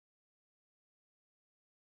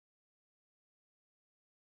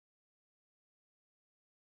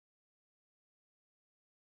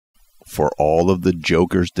for all of the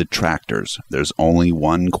Joker's detractors, there's only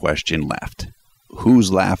one question left.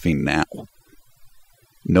 Who's laughing now?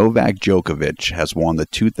 Novak Djokovic has won the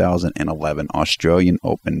 2011 Australian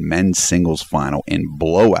Open men's singles final in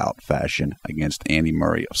blowout fashion against Andy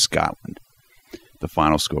Murray of Scotland. The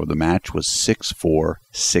final score of the match was 6-4,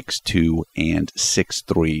 6-2, and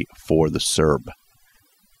 6-3 for the Serb.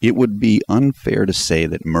 It would be unfair to say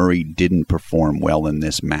that Murray didn't perform well in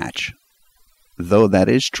this match. Though that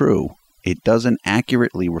is true, it doesn't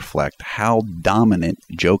accurately reflect how dominant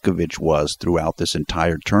Djokovic was throughout this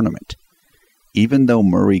entire tournament. Even though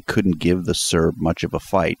Murray couldn't give the Serb much of a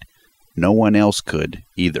fight, no one else could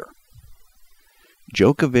either.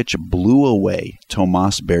 Djokovic blew away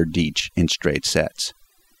Tomas Berdych in straight sets.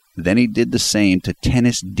 Then he did the same to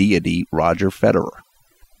tennis deity Roger Federer.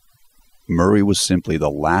 Murray was simply the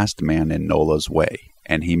last man in Nola's way,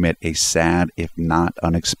 and he met a sad, if not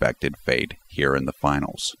unexpected, fate here in the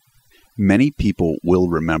finals. Many people will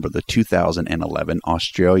remember the 2011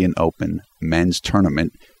 Australian Open men's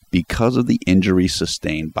tournament because of the injury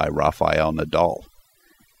sustained by Rafael Nadal.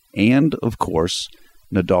 And, of course,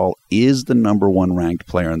 Nadal is the number one ranked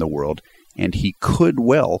player in the world, and he could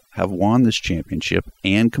well have won this championship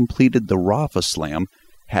and completed the Rafa Slam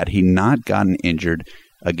had he not gotten injured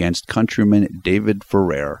against countryman David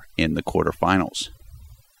Ferrer in the quarterfinals.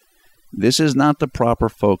 This is not the proper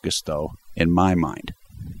focus, though, in my mind.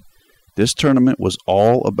 This tournament was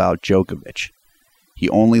all about Djokovic. He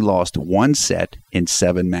only lost one set in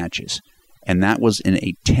 7 matches, and that was in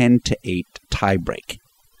a 10-8 tiebreak.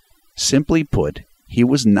 Simply put, he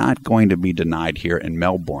was not going to be denied here in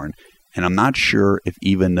Melbourne, and I'm not sure if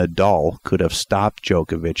even Nadal could have stopped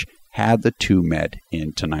Djokovic had the two met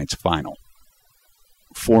in tonight's final.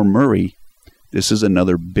 For Murray, this is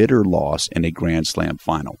another bitter loss in a Grand Slam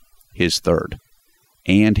final, his third,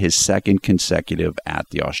 and his second consecutive at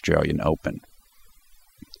the Australian Open.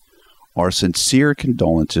 Our sincere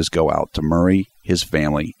condolences go out to Murray, his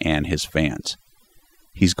family, and his fans.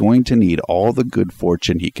 He's going to need all the good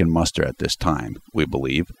fortune he can muster at this time, we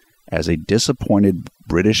believe, as a disappointed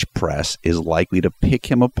British press is likely to pick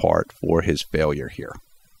him apart for his failure here.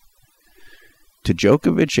 To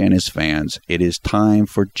Djokovic and his fans, it is time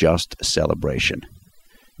for just celebration.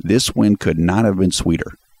 This win could not have been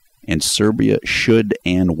sweeter, and Serbia should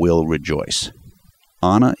and will rejoice.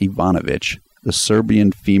 Ana Ivanovic, the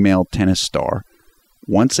Serbian female tennis star,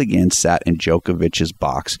 once again sat in Djokovic's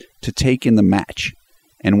box to take in the match,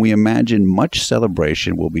 and we imagine much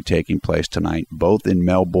celebration will be taking place tonight both in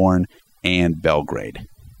Melbourne and Belgrade.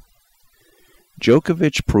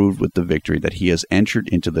 Djokovic proved with the victory that he has entered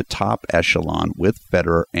into the top echelon with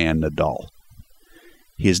Federer and Nadal.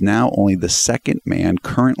 He is now only the second man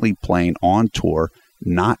currently playing on tour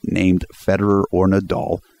not named Federer or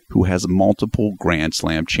Nadal who has multiple Grand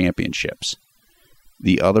Slam championships.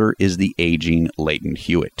 The other is the aging Leighton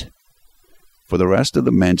Hewitt. For the rest of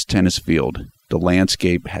the men's tennis field, the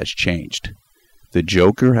landscape has changed. The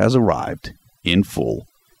Joker has arrived in full,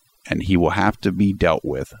 and he will have to be dealt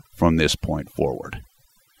with from this point forward.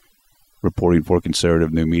 Reporting for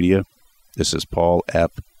Conservative New Media, this is Paul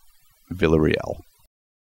F. Villarreal.